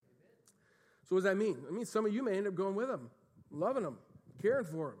So what does that mean? It means some of you may end up going with them, loving them, caring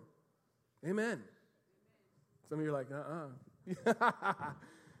for them. Amen. Some of you are like,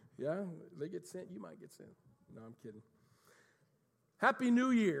 Yeah, they get sent, you might get sent. No, I'm kidding. Happy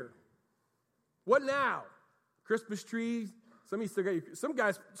New Year. What now? Christmas trees. Some of you still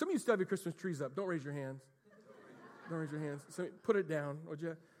have your Christmas trees up. Don't raise your hands. Don't raise your hands. Put it down, would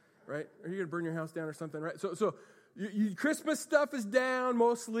you? Right? Are you going to burn your house down or something? Right? So Christmas stuff is down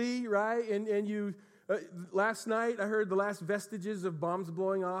mostly, right? And you last night I heard the last vestiges of bombs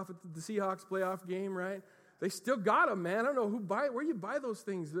blowing off at the Seahawks playoff game, right? They still got them, man. I don't know where you buy those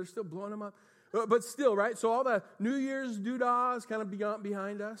things. They're still blowing them up. But still, right? So all the New Year's doo-dahs kind of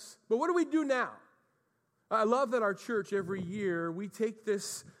behind us. But what do we do now? I love that our church every year, we take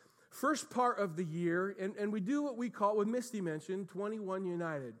this first part of the year and we do what we call, what Misty mentioned, 21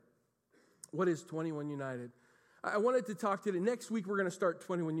 United. What is 21 United? I wanted to talk today. Next week, we're going to start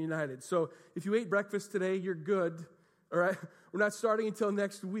 21 United. So if you ate breakfast today, you're good. All right? We're not starting until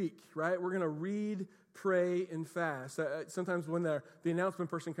next week, right? We're going to read, pray, and fast. Sometimes when the announcement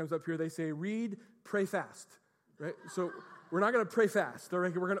person comes up here, they say, read, pray, fast, right? So we're not going to pray fast, all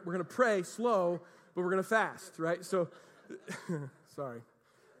right? We're going to pray slow, but we're going to fast, right? So, sorry.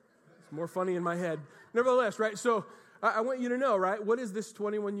 It's more funny in my head. Nevertheless, right? So I want you to know, right? What is this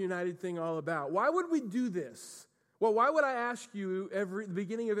 21 United thing all about? Why would we do this? Well, why would I ask you the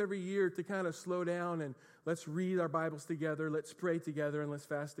beginning of every year to kind of slow down and let's read our Bibles together, let's pray together, and let's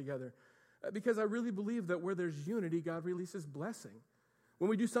fast together? Because I really believe that where there's unity, God releases blessing. When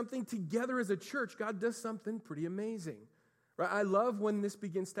we do something together as a church, God does something pretty amazing. Right? I love when this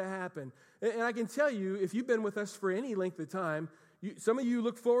begins to happen. And I can tell you, if you've been with us for any length of time, some of you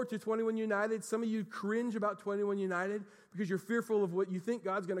look forward to 21 United. Some of you cringe about 21 United because you're fearful of what you think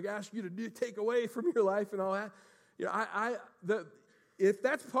God's going to ask you to do, take away from your life and all that. You know, if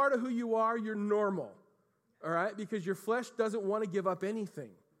that's part of who you are, you're normal. All right? Because your flesh doesn't want to give up anything.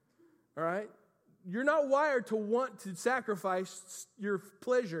 All right? You're not wired to want to sacrifice your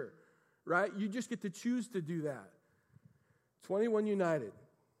pleasure, right? You just get to choose to do that. 21 United.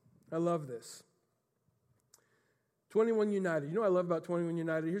 I love this. 21 United. You know what I love about 21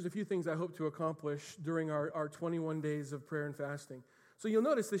 United? Here's a few things I hope to accomplish during our 21 days of prayer and fasting. So you'll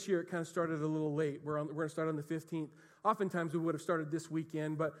notice this year it kind of started a little late. We're going to start on the 15th. Oftentimes we would have started this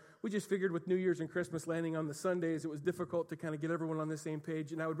weekend, but we just figured with New Year's and Christmas landing on the Sundays, it was difficult to kind of get everyone on the same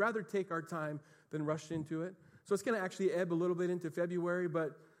page, and I would rather take our time than rush into it. So it's going to actually ebb a little bit into February,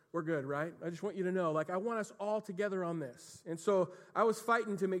 but we're good, right? I just want you to know, I want us all together on this. And so I was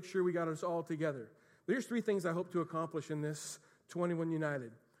fighting to make sure we got us all together. But here's 3 things I hope to accomplish in this 21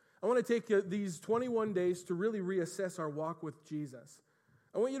 United. I want to take these 21 days to really reassess our walk with Jesus.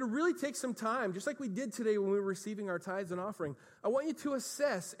 I want you to really take some time, just like we did today when we were receiving our tithes and offering. I want you to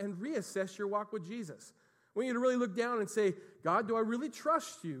assess and reassess your walk with Jesus. I want you to really look down and say, God, do I really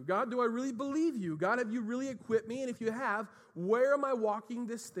trust you? God, do I really believe you? God, have you really equipped me? And if you have, where am I walking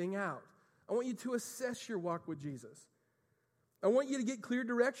this thing out? I want you to assess your walk with Jesus. I want you to get clear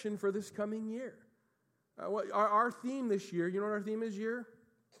direction for this coming year. Our theme this year, you know what our theme is year?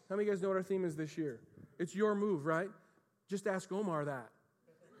 How many of you guys know what our theme is this year? It's your move, right? Just ask Omar that.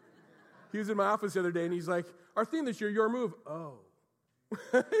 He was in my office the other day, and he's like, our theme this year, your move. Oh.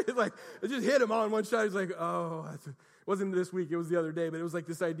 It's like, it just hit him all on one shot. He's like, oh. It wasn't this week, it was the other day, but it was like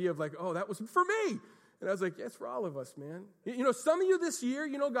this idea of like, oh, that was for me. And I was like, yeah, it's for all of us, man. You know, some of you this year,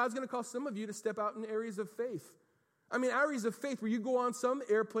 you know, God's going to call some of you to step out in areas of faith. I mean, areas of faith where you go on some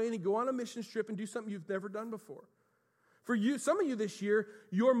airplane and go on a mission trip and do something you've never done before. For you, some of you this year,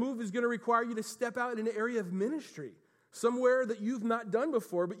 your move is going to require you to step out in an area of ministry. Somewhere that you've not done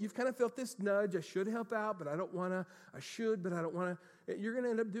before, but you've kind of felt this nudge, I should help out, but I don't want to. I should, but I don't want to. You're going to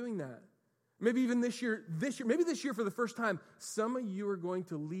end up doing that. Maybe even this year, maybe this year for the first time, some of you are going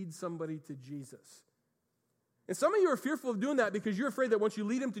to lead somebody to Jesus. And some of you are fearful of doing that because you're afraid that once you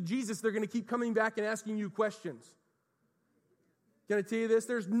lead them to Jesus, they're going to keep coming back and asking you questions. Can I tell you this?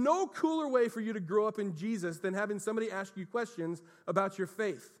 There's no cooler way for you to grow up in Jesus than having somebody ask you questions about your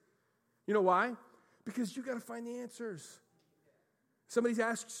faith. You know why? Because you got to find the answers. Somebody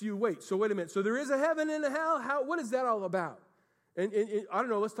asks you, wait a minute. So there is a heaven and a hell? What is that all about? And I don't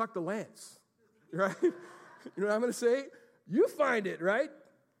know, let's talk to Lance. Right? You know what I'm going to say? You find it, right?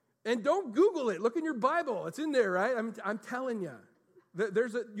 And don't Google it. Look in your Bible. It's in there, right? I'm telling you.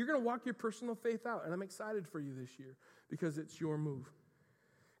 You're going to walk your personal faith out. And I'm excited for you this year because it's your move.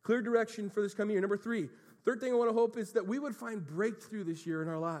 Clear direction for this coming year. Number 3. Third thing I want to hope is that we would find breakthrough this year in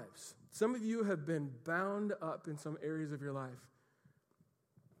our lives. Some of you have been bound up in some areas of your life.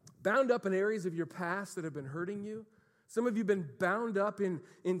 Bound up in areas of your past that have been hurting you. Some of you have been bound up in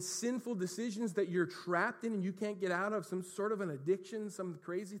sinful decisions that you're trapped in and you can't get out of, some sort of an addiction, some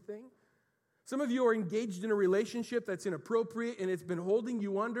crazy thing. Some of you are engaged in a relationship that's inappropriate and it's been holding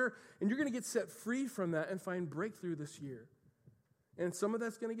you under, and you're going to get set free from that and find breakthrough this year. And some of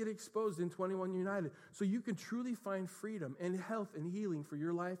that's going to get exposed in 21 United, so you can truly find freedom and health and healing for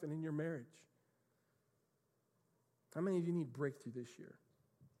your life and in your marriage. How many of you need breakthrough this year?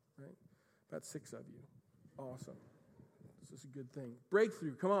 Right? About 6 of you. Awesome. This is a good thing.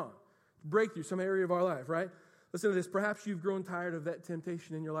 Breakthrough, come on. Breakthrough, some area of our life, right? Listen to this. Perhaps you've grown tired of that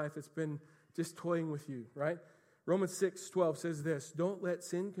temptation in your life. It's been just toying with you, right? Romans 6:12 says this, don't let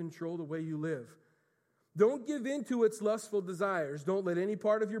sin control the way you live. Don't give in to its lustful desires. Don't let any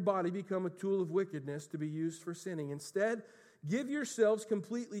part of your body become a tool of wickedness to be used for sinning. Instead, give yourselves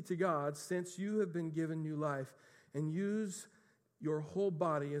completely to God, since you have been given new life, and use your whole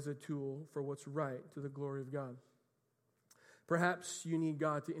body as a tool for what's right to the glory of God. Perhaps you need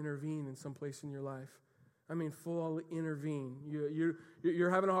God to intervene in some place in your life. I mean, full intervene. You're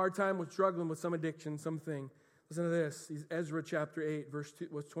having a hard time with struggling with some addiction, something. Listen to this. Ezra chapter 8, verse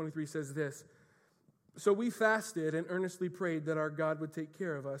 23 says this. So we fasted and earnestly prayed that our God would take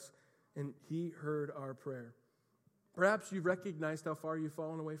care of us, and he heard our prayer. Perhaps you've recognized how far you've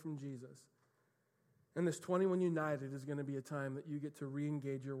fallen away from Jesus. And this 21 United is going to be a time that you get to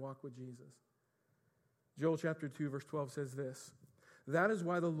re-engage your walk with Jesus. Joel chapter 2, verse 12 says this. That is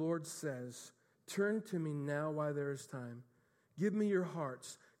why the Lord says, turn to me now while there is time. Give me your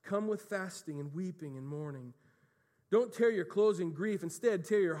hearts. Come with fasting and weeping and mourning. Don't tear your clothes in grief. Instead,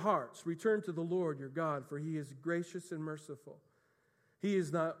 tear your hearts. Return to the Lord your God, for he is gracious and merciful. He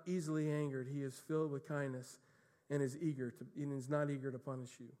is not easily angered. He is filled with kindness and is not eager to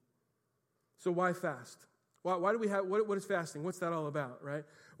punish you. So why fast? Why do we have, what is fasting? What's that all about, right?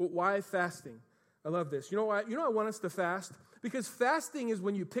 Well, why fasting? I love this. You know why? You know I want us to fast? Because fasting is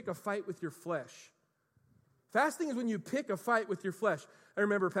when you pick a fight with your flesh. Fasting is when you pick a fight with your flesh. I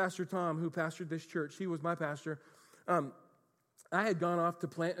remember Pastor Tom, who pastored this church. He was my pastor. I had gone off to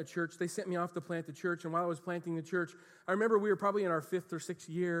plant a church. They sent me off to plant the church, and while I was planting the church, I remember we were probably in our 5th or 6th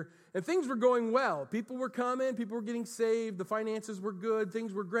year, and things were going well. People were coming. People were getting saved. The finances were good.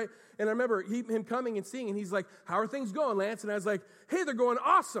 Things were great. And I remember him coming and seeing, and he's like, how are things going, Lance? And I was like, hey, they're going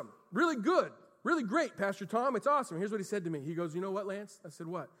awesome. Really good. Really great, Pastor Tom. It's awesome. Here's what he said to me. He goes, you know what, Lance? I said,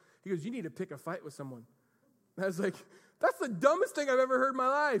 what? He goes, you need to pick a fight with someone. And I was like, that's the dumbest thing I've ever heard in my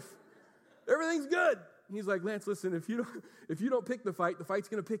life. Everything's good. And he's like, Lance, listen, if you don't pick the fight's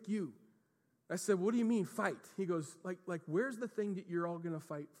going to pick you. I said, what do you mean fight? He goes, like where's the thing that you're all going to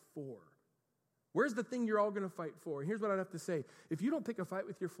fight for? Where's the thing you're all going to fight for? And here's what I'd have to say. If you don't pick a fight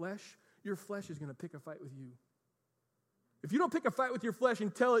with your flesh is going to pick a fight with you. If you don't pick a fight with your flesh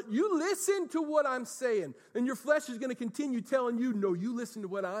and tell it, you listen to what I'm saying, then your flesh is going to continue telling you, no, you listen to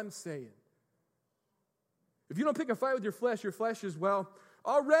what I'm saying. If you don't pick a fight with your flesh is, well,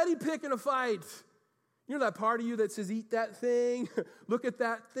 already picking a fight. You know that part of you that says, eat that thing, look at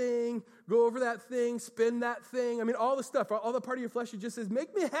that thing, go over that thing, spend that thing. I mean, all the stuff, all the part of your flesh that just says,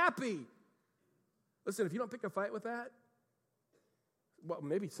 make me happy. Listen, if you don't pick a fight with that, well,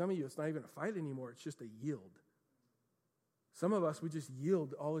 maybe some of you, it's not even a fight anymore. It's just a yield. Some of us, we just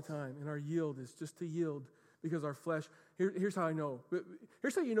yield all the time, and our yield is just to yield because our flesh, here's how I know.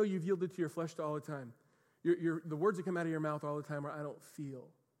 Here's how you know you've yielded to your flesh all the time. The words that come out of your mouth all the time are, I don't feel.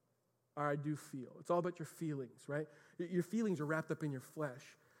 Or I do feel. It's all about your feelings, right? Your feelings are wrapped up in your flesh.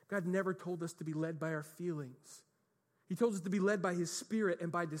 God never told us to be led by our feelings. He told us to be led by his Spirit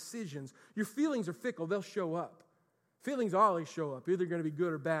and by decisions. Your feelings are fickle. They'll show up. Feelings always show up. Either going to be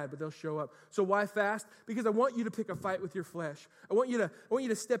good or bad, but they'll show up. So why fast? Because I want you to pick a fight with your flesh. I want you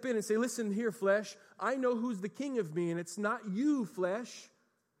to step in and say, listen here, flesh. I know who's the king of me, and it's not you, flesh.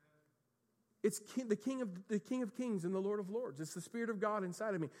 It's the King of Kings and the Lord of Lords. It's the Spirit of God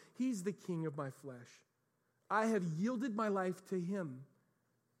inside of me. He's the king of my flesh. I have yielded my life to him.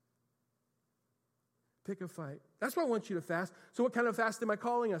 Pick a fight. That's why I want you to fast. So what kind of fast am I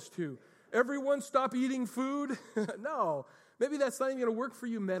calling us to? Everyone stop eating food? No. Maybe that's not even going to work for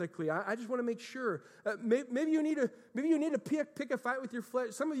you medically. I just want to make sure. Maybe you need to pick a fight with your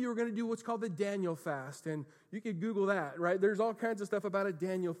flesh. Some of you are going to do what's called the Daniel fast, and you could Google that, right? There's all kinds of stuff about a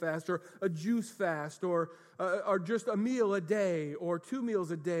Daniel fast, or a juice fast, or just a meal a day, or 2 meals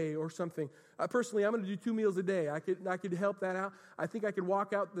a day, or something. Personally, I'm going to do 2 meals a day. I could help that out. I think I could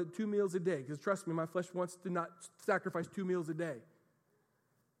walk out the 2 meals a day, because trust me, my flesh wants to not sacrifice 2 meals a day.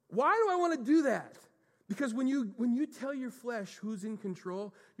 Why do I want to do that? Because when you tell your flesh who's in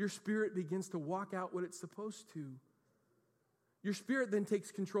control, your spirit begins to walk out what it's supposed to. Your spirit then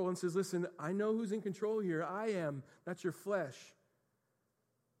takes control and says, listen, I know who's in control here. I am. That's your flesh.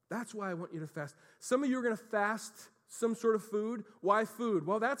 That's why I want you to fast. Some of you are going to fast some sort of food. Why food?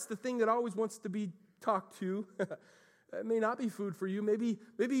 Well, that's the thing that always wants to be talked to. It may not be food for you. Maybe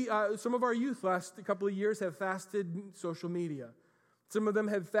some of our youth last couple of years have fasted social media. Some of them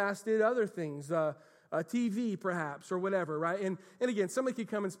have fasted other things, TV perhaps, or whatever, right? And again, somebody could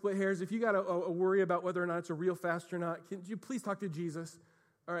come and split hairs. If you got a worry about whether or not it's a real fast or not, can you please talk to Jesus?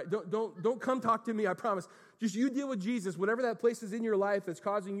 All right, don't come talk to me, I promise. Just you deal with Jesus. Whatever that place is in your life that's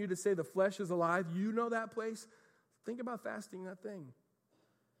causing you to say the flesh is alive, you know that place. Think about fasting that thing.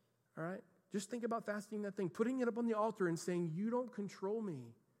 All right? Just think about fasting that thing, putting it up on the altar and saying, you don't control me.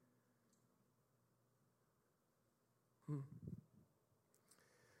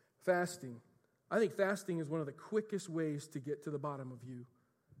 Fasting. I think fasting is one of the quickest ways to get to the bottom of you.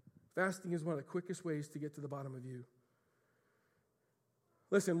 Fasting is one of the quickest ways to get to the bottom of you.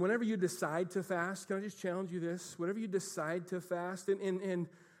 Listen, whenever you decide to fast, can I just challenge you this? Whenever you decide to fast, and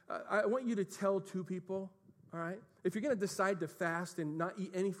I want you to tell two people, all right? If you're going to decide to fast and not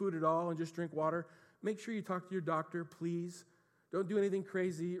eat any food at all and just drink water, make sure you talk to your doctor, please. Don't do anything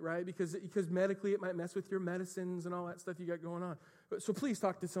crazy, right? Because medically it might mess with your medicines and all that stuff you got going on. So please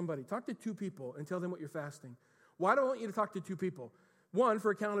talk to somebody. Talk to two people and tell them what you're fasting. Why do I want you to talk to two people? One,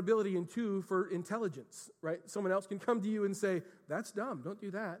 for accountability, and two, for intelligence, right? Someone else can come to you and say, that's dumb, don't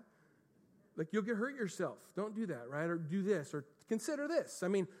do that. Like, you'll get hurt yourself. Don't do that, right? Or do this, or consider this. I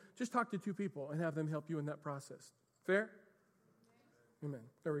mean, just talk to two people and have them help you in that process. Fair? Amen.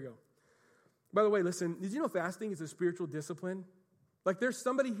 There we go. By the way, listen, did you know fasting is a spiritual discipline? Like, there's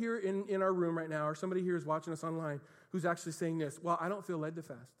somebody here in our room right now, or somebody here is watching us online, who's actually saying this, well, I don't feel led to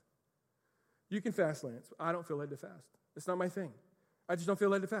fast. You can fast, Lance. I don't feel led to fast. It's not my thing. I just don't feel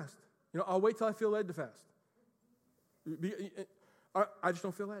led to fast. I'll wait till I feel led to fast. I just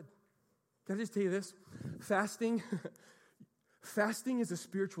don't feel led. Can I just tell you this? Fasting is a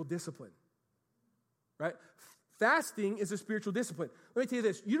spiritual discipline, right? Fasting is a spiritual discipline. Let me tell you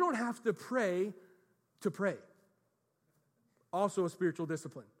this. You don't have to pray to pray. Also a spiritual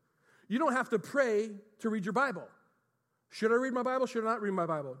discipline. You don't have to pray to read your Bible. Should I read my Bible? Should I not read my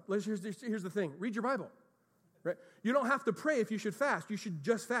Bible? Here's the thing. Read your Bible. Right? You don't have to pray if you should fast. You should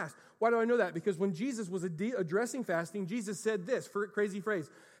just fast. Why do I know that? Because when Jesus was addressing fasting, Jesus said this crazy phrase.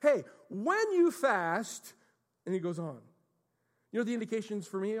 Hey, when you fast, and he goes on. You know what the indications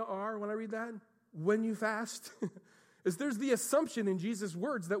for me are when I read that? When you fast, is there's the assumption in Jesus'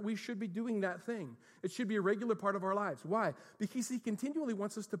 words that we should be doing that thing. It should be a regular part of our lives. Why? Because he continually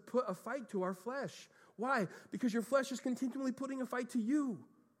wants us to put a fight to our flesh. Why? Because your flesh is continually putting a fight to you.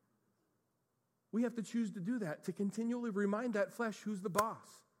 We have to choose to do that, to continually remind that flesh who's the boss.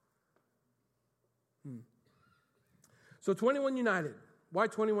 So 21 United. Why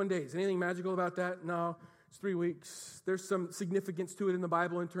 21 days? Anything magical about that? No, it's 3 weeks. There's some significance to it in the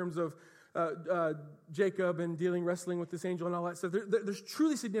Bible in terms of Jacob and wrestling with this angel and all that stuff. There's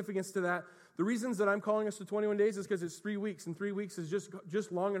truly significance to that. The reasons that I'm calling us to 21 days is because it's 3 weeks, and 3 weeks is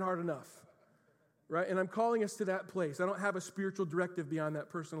just long and hard enough. Right? And I'm calling us to that place. I don't have a spiritual directive beyond that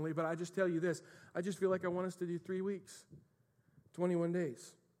personally, but I just tell you this. I just feel like I want us to do 3 weeks, 21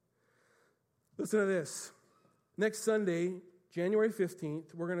 days. Listen to this. Next Sunday, January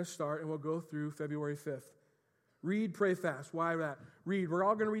 15th, we're going to start, and we'll go through February 5th. Read, pray, fast. Why that? Read. We're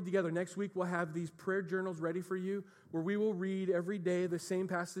all going to read together. Next week, we'll have these prayer journals ready for you, where we will read every day the same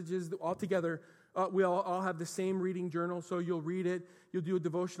passages all together. We'll all have the same reading journal, so you'll read it, you'll do a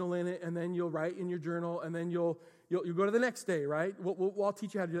devotional in it, and then you'll write in your journal, and then you'll go to the next day, right? We'll all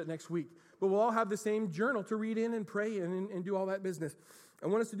teach you how to do that next week. But we'll all have the same journal to read in and pray in and do all that business. I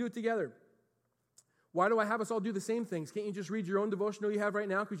want us to do it together. Why do I have us all do the same things? Can't you just read your own devotional you have right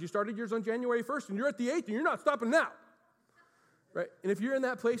now? Because you started yours on January 1st, and you're at the 8th, and you're not stopping now. Right? And if you're in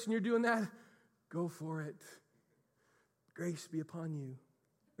that place and you're doing that, go for it. Grace be upon you.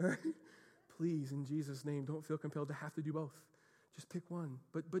 All right? Please, in Jesus' name, don't feel compelled to have to do both. Just pick one,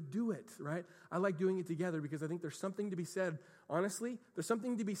 but do it, right? I like doing it together because I think there's something to be said. Honestly, there's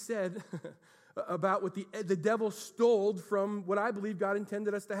something to be said about what the devil stole from what I believe God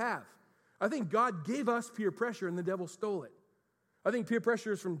intended us to have. I think God gave us peer pressure and the devil stole it. I think peer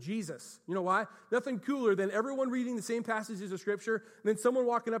pressure is from Jesus. You know why? Nothing cooler than everyone reading the same passages of Scripture and then someone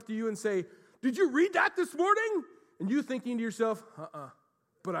walking up to you and say, did you read that this morning? And you thinking to yourself,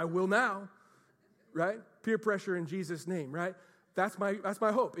 but I will now. Right? Peer pressure in Jesus' name, right? That's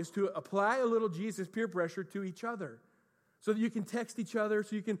my hope, is to apply a little Jesus peer pressure to each other so that you can text each other,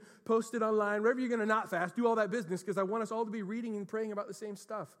 so you can post it online, wherever you're going to not fast, do all that business, because I want us all to be reading and praying about the same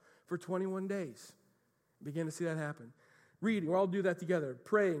stuff for 21 days. Begin to see that happen. reading. We'll all do that together.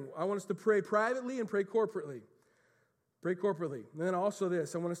 Praying. I want us to pray privately and pray corporately. Pray corporately. And then also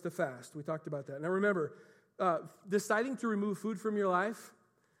this, I want us to fast. We talked about that. Now remember, deciding to remove food from your life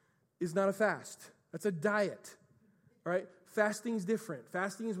is not a fast. That's a diet. All right? Fasting is different.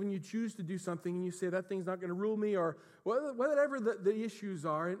 Fasting is when you choose to do something and you say that thing's not going to rule me, or whatever the issues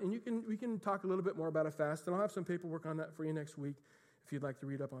are. And we can talk a little bit more about a fast, and I'll have some paperwork on that for you next week if you'd like to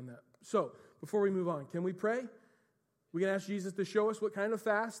read up on that. So before we move on, can we pray? We can ask Jesus to show us what kind of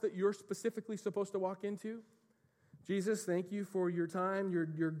fast that you're specifically supposed to walk into. Jesus, thank you for your time.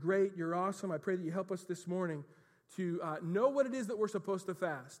 You're great. You're awesome. I pray that you help us this morning to know what it is that we're supposed to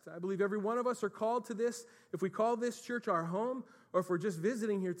fast. I believe every one of us are called to this. If we call this church our home, or if we're just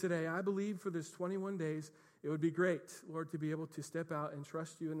visiting here today, I believe for this 21 days, it would be great, Lord, to be able to step out and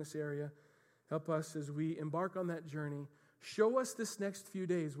trust you in this area. Help us as we embark on that journey. Show us this next few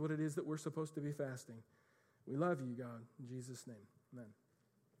days what it is that we're supposed to be fasting. We love you, God. In Jesus' name, amen.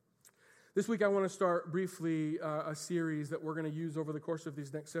 This week I want to start briefly a series that we're going to use over the course of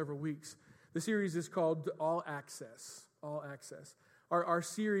these next several weeks. The series is called All Access. All Access. Our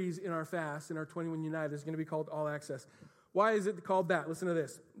series in our fast, in our 21 United, is going to be called All Access. Why is it called that? Listen to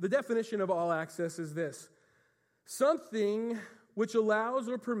this. The definition of all access is this: something which allows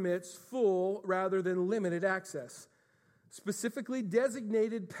or permits full rather than limited access. Specifically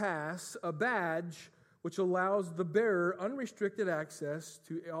designated pass, a badge, which allows the bearer unrestricted access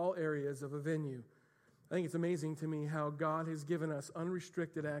to all areas of a venue. I think it's amazing to me how God has given us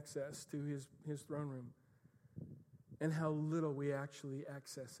unrestricted access to his throne room and how little we actually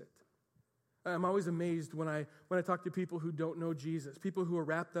access it. I'm always amazed when I talk to people who don't know Jesus, people who are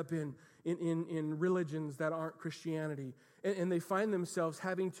wrapped up in religions that aren't Christianity, and they find themselves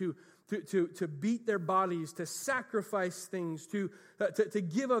having to beat their bodies, to sacrifice things, to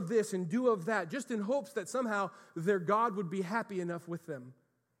give of this and do of that, just in hopes that somehow their God would be happy enough with them.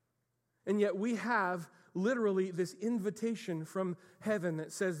 And yet we have literally this invitation from heaven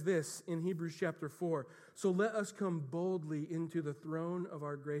that says this in Hebrews chapter 4. So let us come boldly into the throne of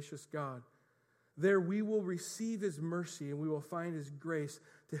our gracious God. There we will receive his mercy and we will find his grace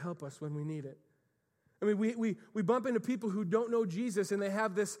to help us when we need it. I mean, we bump into people who don't know Jesus, and they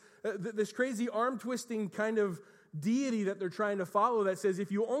have this crazy arm-twisting kind of deity that they're trying to follow that says,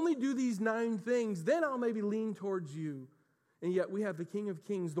 if you only do these 9 things, then I'll maybe lean towards you. And yet we have the King of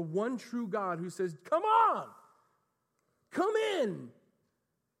Kings, the one true God, who says, come on, come in.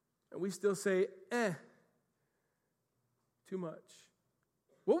 And we still say, too much.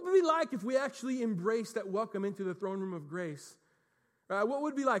 What would it be like if we actually embraced that welcome into the throne room of grace? What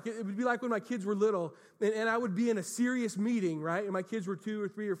would it be like? It would be like when my kids were little, and I would be in a serious meeting, right? And my kids were 2 or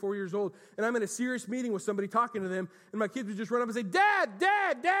 3 or 4 years old, and I'm in a serious meeting with somebody talking to them, and my kids would just run up and say, Dad,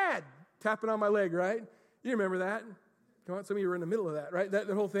 Dad, Dad, tapping on my leg, right? You remember that? Come on, some of you were in the middle of that, right? That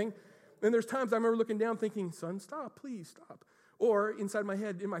whole thing. And there's times I remember looking down thinking, son, stop, please stop. Or inside my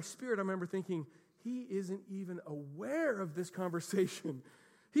head, in my spirit, I remember thinking, he isn't even aware of this conversation.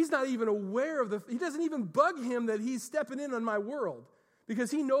 He's not even aware of he doesn't even bug him that he's stepping in on my world, because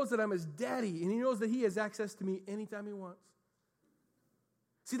he knows that I'm his daddy, and he knows that he has access to me anytime he wants.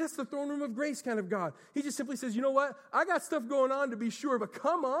 See, that's the throne room of grace kind of God. He just simply says, you know what? I got stuff going on to be sure, but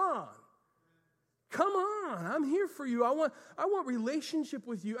come on. Come on, I'm here for you. I want relationship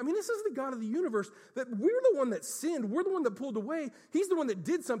with you. I mean, this is the God of the universe, that we're the one that sinned. We're the one that pulled away. He's the one that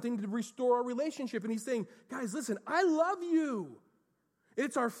did something to restore our relationship. And he's saying, guys, listen, I love you.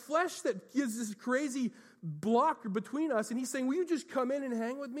 It's our flesh that gives this crazy block between us. And he's saying, will you just come in and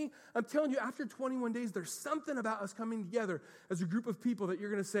hang with me? I'm telling you, after 21 days, there's something about us coming together as a group of people that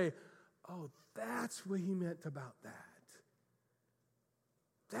you're going to say, oh, that's what he meant about that.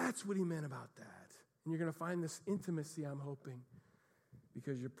 That's what he meant about that. And you're going to find this intimacy, I'm hoping,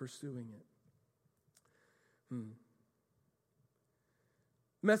 because you're pursuing it.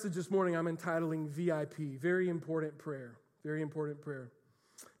 Message this morning I'm entitling VIP, Very Important Prayer. Very important prayer.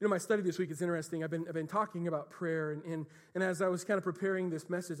 You know, my study this week is interesting. I've been talking about prayer, and as I was kind of preparing this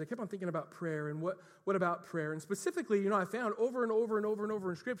message, I kept on thinking about prayer and what about prayer. And specifically, you know, I found over and over and over and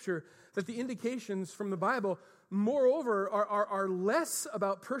over in Scripture that the indications from the Bible, moreover, are less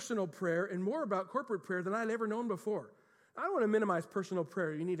about personal prayer and more about corporate prayer than I'd ever known before. I don't want to minimize personal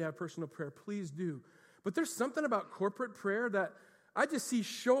prayer. You need to have personal prayer. Please do. But there's something about corporate prayer that I just see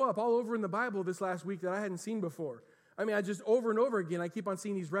show up all over in the Bible this last week that I hadn't seen before. I mean, I just over and over again, I keep on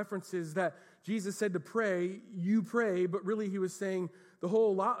seeing these references that Jesus said to pray, you pray, but really he was saying the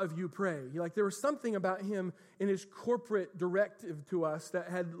whole lot of you pray. Like there was something about him in his corporate directive to us that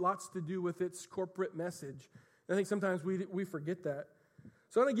had lots to do with its corporate message. And I think sometimes we forget that.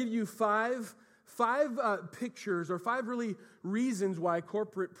 So I'm going to give you five 5 pictures or 5 really reasons why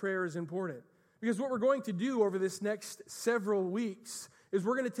corporate prayer is important. Because what we're going to do over this next several weeks is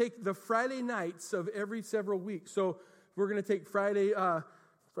we're going to take the Friday nights of every several weeks. So we're going to take Friday, do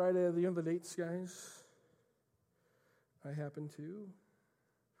you have the dates, guys? I happen to.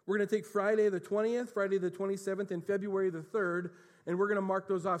 We're going to take Friday the 20th, Friday the 27th, and February the 3rd, and we're going to mark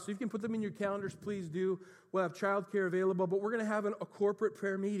those off. So if you can put them in your calendars, please do. We'll have childcare available, but we're going to have a corporate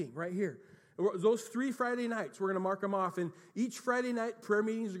prayer meeting right here. Those 3 Friday nights, we're going to mark them off. And each Friday night, prayer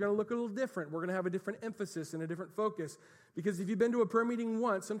meetings are going to look a little different. We're going to have a different emphasis and a different focus. Because if you've been to a prayer meeting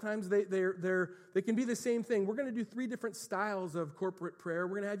once, sometimes they can be the same thing. We're going to do 3 different styles of corporate prayer.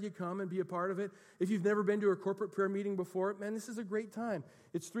 We're going to have you come and be a part of it. If you've never been to a corporate prayer meeting before, man, this is a great time.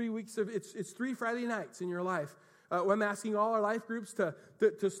 It's 3 weeks of, it's 3 Friday nights in your life. I'm asking all our life groups to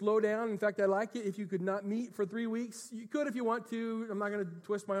slow down. In fact, I like it if you could not meet for 3 weeks. You could if you want to. I'm not going to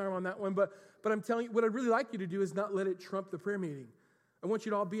twist my arm on that one. But I'm telling you, what I'd really like you to do is not let it trump the prayer meeting. I want you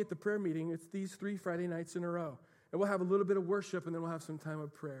to all be at the prayer meeting. It's these 3 Friday nights in a row. And we'll have a little bit of worship, and then we'll have some time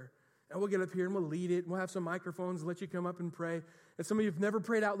of prayer. And we'll get up here, and we'll lead it. And we'll have some microphones and let you come up and pray. And some of you have never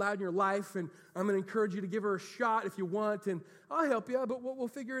prayed out loud in your life, and I'm going to encourage you to give her a shot if you want. And I'll help you, but we'll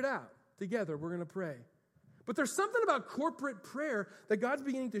figure it out together. We're going to pray. But there's something about corporate prayer that God's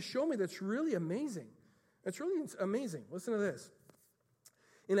beginning to show me that's really amazing. That's really amazing. Listen to this.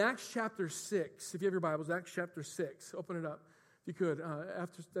 In Acts chapter 6, if you have your Bibles, Acts chapter 6, open it up if you could.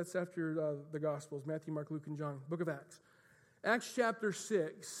 That's after the Gospels, Matthew, Mark, Luke, and John, book of Acts. Acts chapter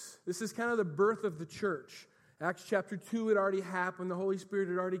 6, this is kind of the birth of the church. Acts chapter 2 had already happened. The Holy Spirit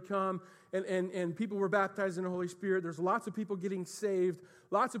had already come, and people were baptized in the Holy Spirit. There's lots of people getting saved,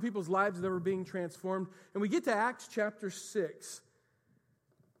 lots of people's lives that were being transformed. And we get to Acts chapter 6.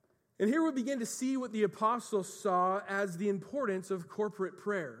 And here we begin to see what the apostles saw as the importance of corporate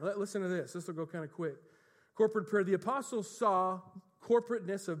prayer. Listen to this. This will go kind of quick. Corporate prayer. The apostles saw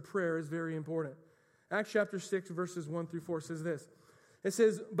corporateness of prayer is very important. Acts chapter 6, verses 1 through 4 says this. It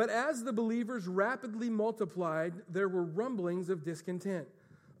says, "But as the believers rapidly multiplied, there were rumblings of discontent.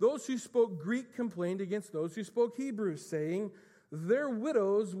 Those who spoke Greek complained against those who spoke Hebrew, saying their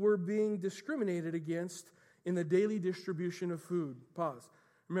widows were being discriminated against in the daily distribution of food." Pause.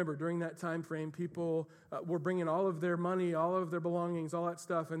 Remember, during that time frame, people were bringing all of their money, all of their belongings, all that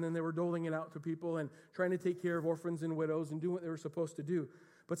stuff, and then they were doling it out to people and trying to take care of orphans and widows and do what they were supposed to do.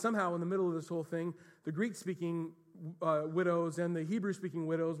 But somehow, in the middle of this whole thing, the Greek-speaking widows and the Hebrew-speaking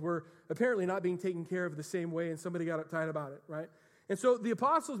widows were apparently not being taken care of the same way, and somebody got uptight about it, right? And so the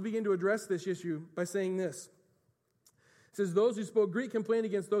apostles begin to address this issue by saying this. It says, "Those who spoke Greek complained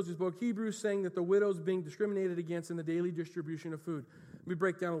against those who spoke Hebrew, saying that the widows being discriminated against in the daily distribution of food." Let me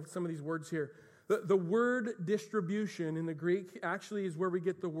break down some of these words here. The word distribution in the Greek actually is where we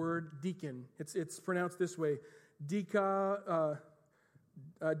get the word deacon. It's pronounced this way, diakonia.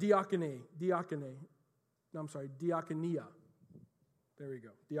 There we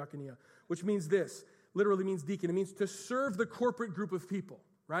go, diakonia, which means this, literally means deacon. It means to serve the corporate group of people,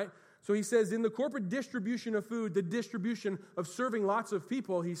 right? So he says in the corporate distribution of food, the distribution of serving lots of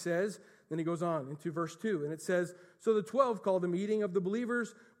people, he says, then he goes on into verse 2, and it says, "So the 12 called a meeting of the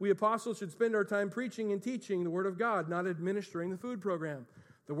believers. We apostles should spend our time preaching and teaching the word of God, not administering the food program."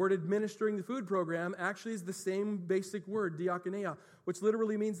 The word administering the food program actually is the same basic word, diakonia, which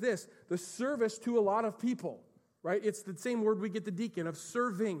literally means this, the service to a lot of people, right? It's the same word we get the deacon, of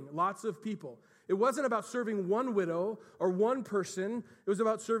serving lots of people. It wasn't about serving one widow or one person. It was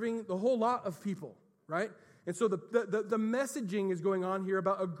about serving the whole lot of people, right? And so the messaging is going on here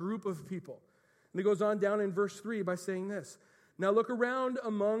about a group of people. And it goes on down in verse 3 by saying this. "Now look around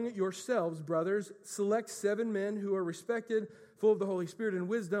among yourselves, brothers. Select 7 men who are respected, full of the Holy Spirit and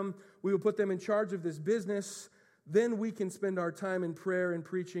wisdom. We will put them in charge of this business. Then we can spend our time in prayer and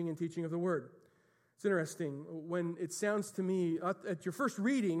preaching and teaching of the word." It's interesting. When it sounds to me, at your first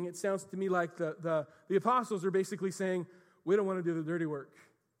reading, it sounds to me like the apostles are basically saying, we don't want to do the dirty work.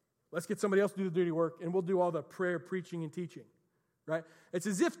 Let's get somebody else to do the dirty work, and we'll do all the prayer, preaching, and teaching, right? It's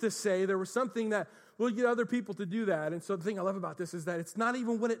as if to say there was something that we'll get other people to do that. And so the thing I love about this is that it's not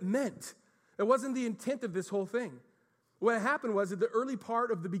even what it meant. It wasn't the intent of this whole thing. What happened was at the early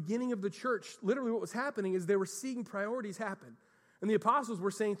part of the beginning of the church, literally what was happening is they were seeing priorities happen. And the apostles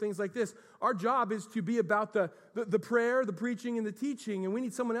were saying things like this, our job is to be about the prayer, the preaching, and the teaching, and we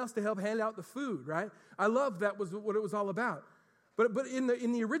need someone else to help hand out the food, right? I love that was what it was all about. But in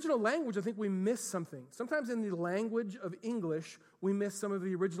the original language, I think we miss something. Sometimes in the language of English, we miss some of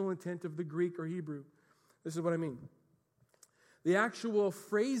the original intent of the Greek or Hebrew. This is what I mean. The actual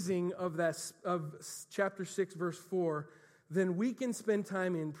phrasing of chapter 6, verse 4, then we can spend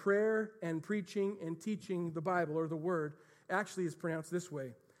time in prayer and preaching and teaching the Bible, or the Word. Actually is pronounced this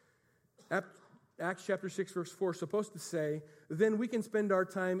way. Acts chapter 6, verse 4 is supposed to say, then we can spend our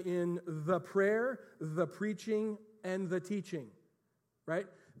time in the prayer, the preaching, and the teaching, right?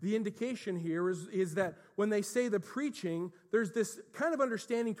 The indication here is that when they say the preaching, there's this kind of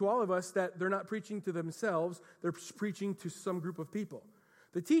understanding to all of us that they're not preaching to themselves, they're preaching to some group of people.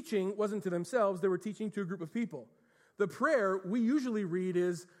 The teaching wasn't to themselves, they were teaching to a group of people. The prayer we usually read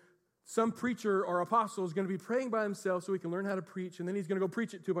is some preacher or apostle is going to be praying by himself so he can learn how to preach, and then he's going to go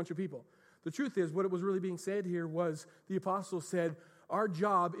preach it to a bunch of people. The truth is, what it was really being said here was the apostle said, our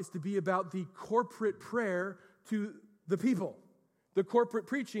job is to be about the corporate prayer to the people, the corporate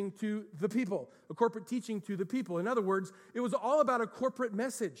preaching to the people, the corporate teaching to the people. In other words, it was all about a corporate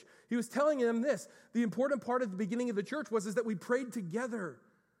message. He was telling them this. The important part at the beginning of the church was that we prayed together.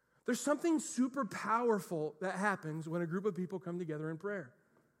 There's something super powerful that happens when a group of people come together in prayer.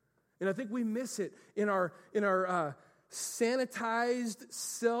 And I think we miss it in our sanitized,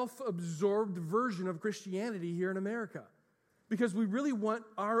 self-absorbed version of Christianity here in America. Because we really want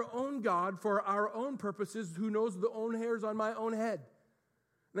our own God for our own purposes, who knows the own hairs on my own head.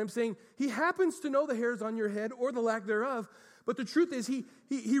 And I'm saying, he happens to know the hairs on your head or the lack thereof, but the truth is he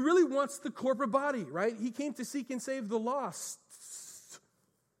really wants the corporate body, right? He came to seek and save the lost,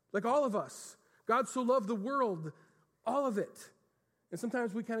 like all of us. God so loved the world, all of it. And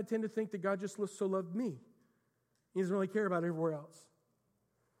sometimes we kind of tend to think that God just so loved me. He doesn't really care about everywhere else.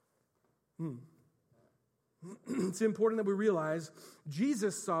 It's important that we realize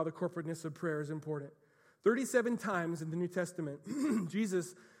Jesus saw the corporateness of prayer as important. 37 times in the New Testament,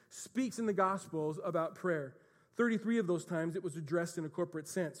 Jesus speaks in the Gospels about prayer. 33 of those times it was addressed in a corporate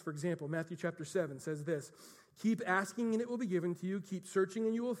sense. For example, Matthew chapter 7 says this, keep asking and it will be given to you. Keep searching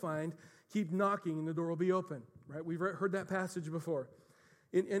and you will find. Keep knocking and the door will be open. Right? We've heard that passage before.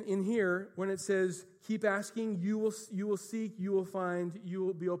 In here, when it says, keep asking, you will seek, you will find, you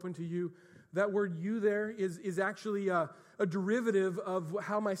will be open to you, that word you there is actually a derivative of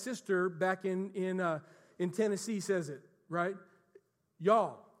how my sister back in Tennessee says it, right?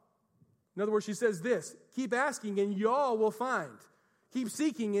 Y'all. In other words, she says this, keep asking and y'all will find. Keep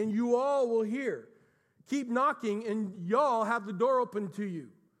seeking and you all will hear. Keep knocking and y'all have the door open to you.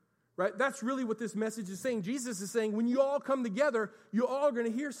 Right? That's really what this message is saying. Jesus is saying, when you all come together, you all are going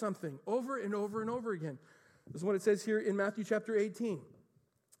to hear something over and over and over again. This is what it says here in Matthew chapter 18.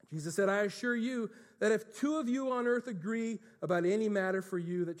 Jesus said, I assure you that if two of you on earth agree about any matter for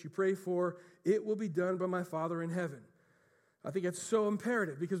you that you pray for, it will be done by my Father in heaven. I think it's so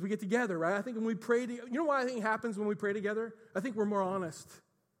imperative because we get together, right? I think when we pray, you know what I think happens when we pray together? I think we're more honest.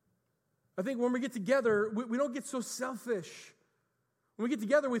 I think when we get together, we don't get so selfish. When we get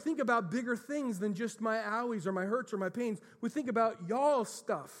together, we think about bigger things than just my owies or my hurts or my pains. We think about y'all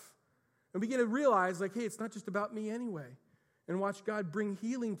stuff. And we begin to realize, like, hey, it's not just about me anyway. And watch God bring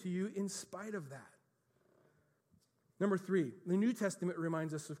healing to you in spite of that. Number 3, the New Testament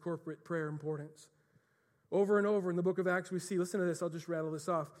reminds us of corporate prayer importance. Over and over in the book of Acts we see, listen to this, I'll just rattle this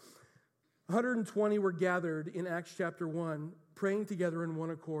off. 120 were gathered in Acts chapter 1, praying together in one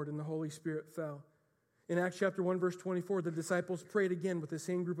accord, and the Holy Spirit fell. In Acts chapter 1, verse 24, the disciples prayed again with the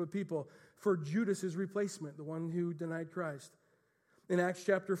same group of people for Judas' replacement, the one who denied Christ. In Acts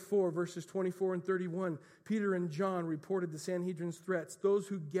chapter 4, verses 24 and 31, Peter and John reported the Sanhedrin's threats. Those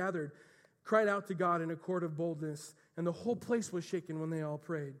who gathered cried out to God in a court of boldness, and the whole place was shaken when they all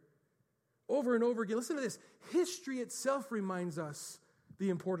prayed. Over and over again, listen to this. History itself reminds us the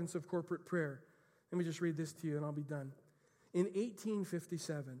importance of corporate prayer. Let me just read this to you and I'll be done. In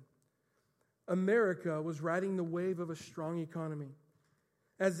 1857, America was riding the wave of a strong economy,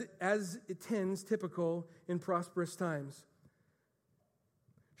 as it tends typical in prosperous times,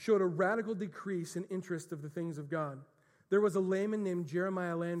 showed a radical decrease in interest of the things of God. There was a layman named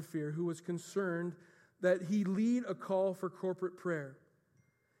Jeremiah Lanphier who was concerned that he lead a call for corporate prayer.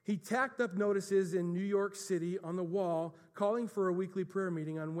 He tacked up notices in New York City on the wall calling for a weekly prayer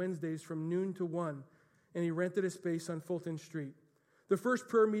meeting on Wednesdays from noon to 1, and he rented a space on Fulton Street. The first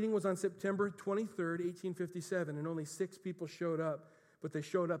prayer meeting was on September 23rd, 1857, and only 6 people showed up, but they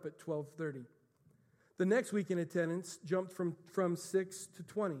showed up at 12:30. The next week in attendance jumped from 6 to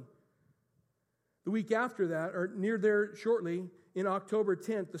 20. The week after that, or near there shortly, in October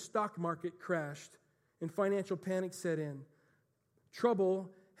 10th, the stock market crashed and financial panic set in. Trouble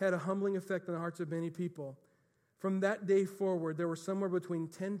had a humbling effect on the hearts of many people. From that day forward, there were somewhere between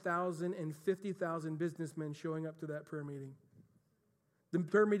 10,000 and 50,000 businessmen showing up to that prayer meeting. The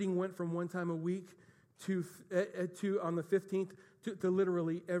prayer meeting went from one time a week to on the 15th to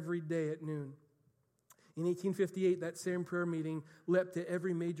literally every day at noon. In 1858, that same prayer meeting leapt to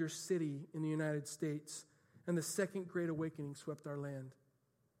every major city in the United States, and the Second Great Awakening swept our land.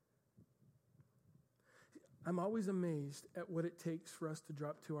 I'm always amazed at what it takes for us to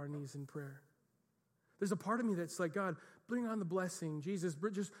drop to our knees in prayer. There's a part of me that's like, God, bring on the blessing. Jesus,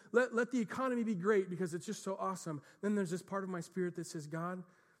 just let the economy be great because it's just so awesome. Then there's this part of my spirit that says, God,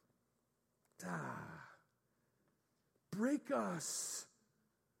 break us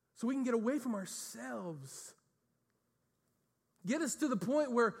so we can get away from ourselves. Get us to the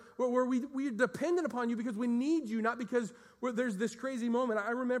point where we're dependent upon you because we need you, not because there's this crazy moment.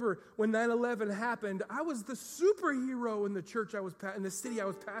 I remember when 9/11 happened, I was the superhero in the church in the city I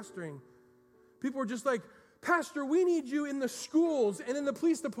was pastoring. People were just like, Pastor, we need you in the schools and in the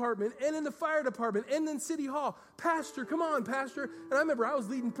police department and in the fire department and in City Hall. Pastor, come on, Pastor. And I remember I was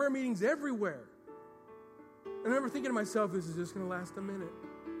leading prayer meetings everywhere. And I remember thinking to myself, this is just going to last a minute.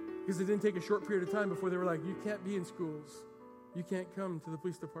 Because it didn't take a short period of time before they were like, you can't be in schools. You can't come to the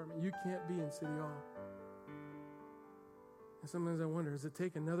police department. You can't be in City Hall. And sometimes I wonder, does it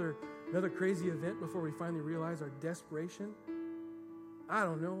take another crazy event before we finally realize our desperation? I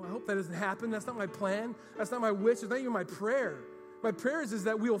don't know. I hope that doesn't happen. That's not my plan. That's not my wish. It's not even my prayer. My prayer is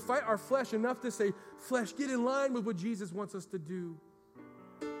that we will fight our flesh enough to say, flesh, get in line with what Jesus wants us to do.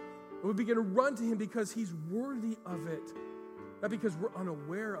 And we begin to run to him because he's worthy of it, not because we're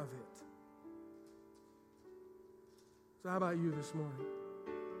unaware of it. So how about you this morning?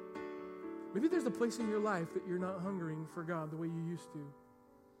 Maybe there's a place in your life that you're not hungering for God the way you used to.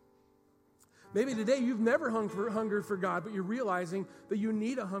 Maybe today you've never hungered for God, but you're realizing that you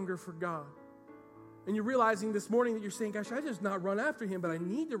need a hunger for God. And you're realizing this morning that you're saying, gosh, I just not run after him, but I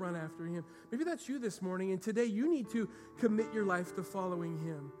need to run after him. Maybe that's you this morning, and today you need to commit your life to following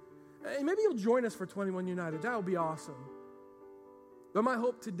him. And maybe you'll join us for 21 United. That would be awesome. But my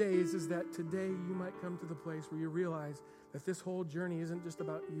hope today is that today you might come to the place where you realize that this whole journey isn't just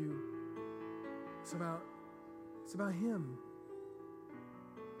about you. It's about him.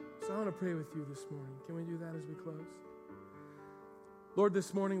 So I want to pray with you this morning. Can we do that as we close? Lord,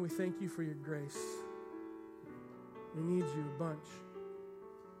 this morning we thank you for your grace. We need you a bunch.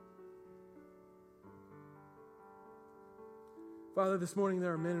 Father, this morning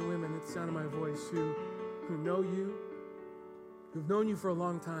there are men and women at the sound of my voice who know you, who've known you for a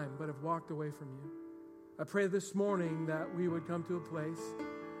long time, but have walked away from you. I pray this morning that we would come to a place,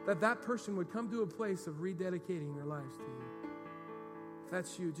 that person would come to a place of rededicating their lives to you. If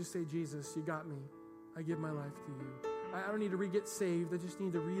that's you, just say, Jesus, you got me. I give my life to you. I don't need to get saved. I just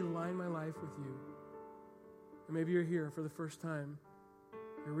need to realign my life with you. And maybe you're here for the first time.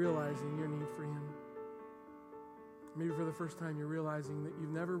 You're realizing your need for him. Maybe for the first time you're realizing that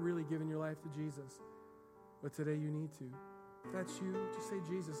you've never really given your life to Jesus, but today you need to. If that's you, just say,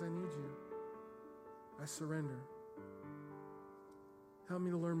 Jesus, I need you. I surrender. Help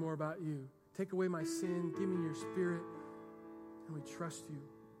me to learn more about you. Take away my sin. Give me your spirit. And we trust you.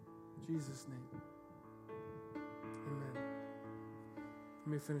 In Jesus' name. Amen. Let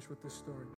me finish with this story.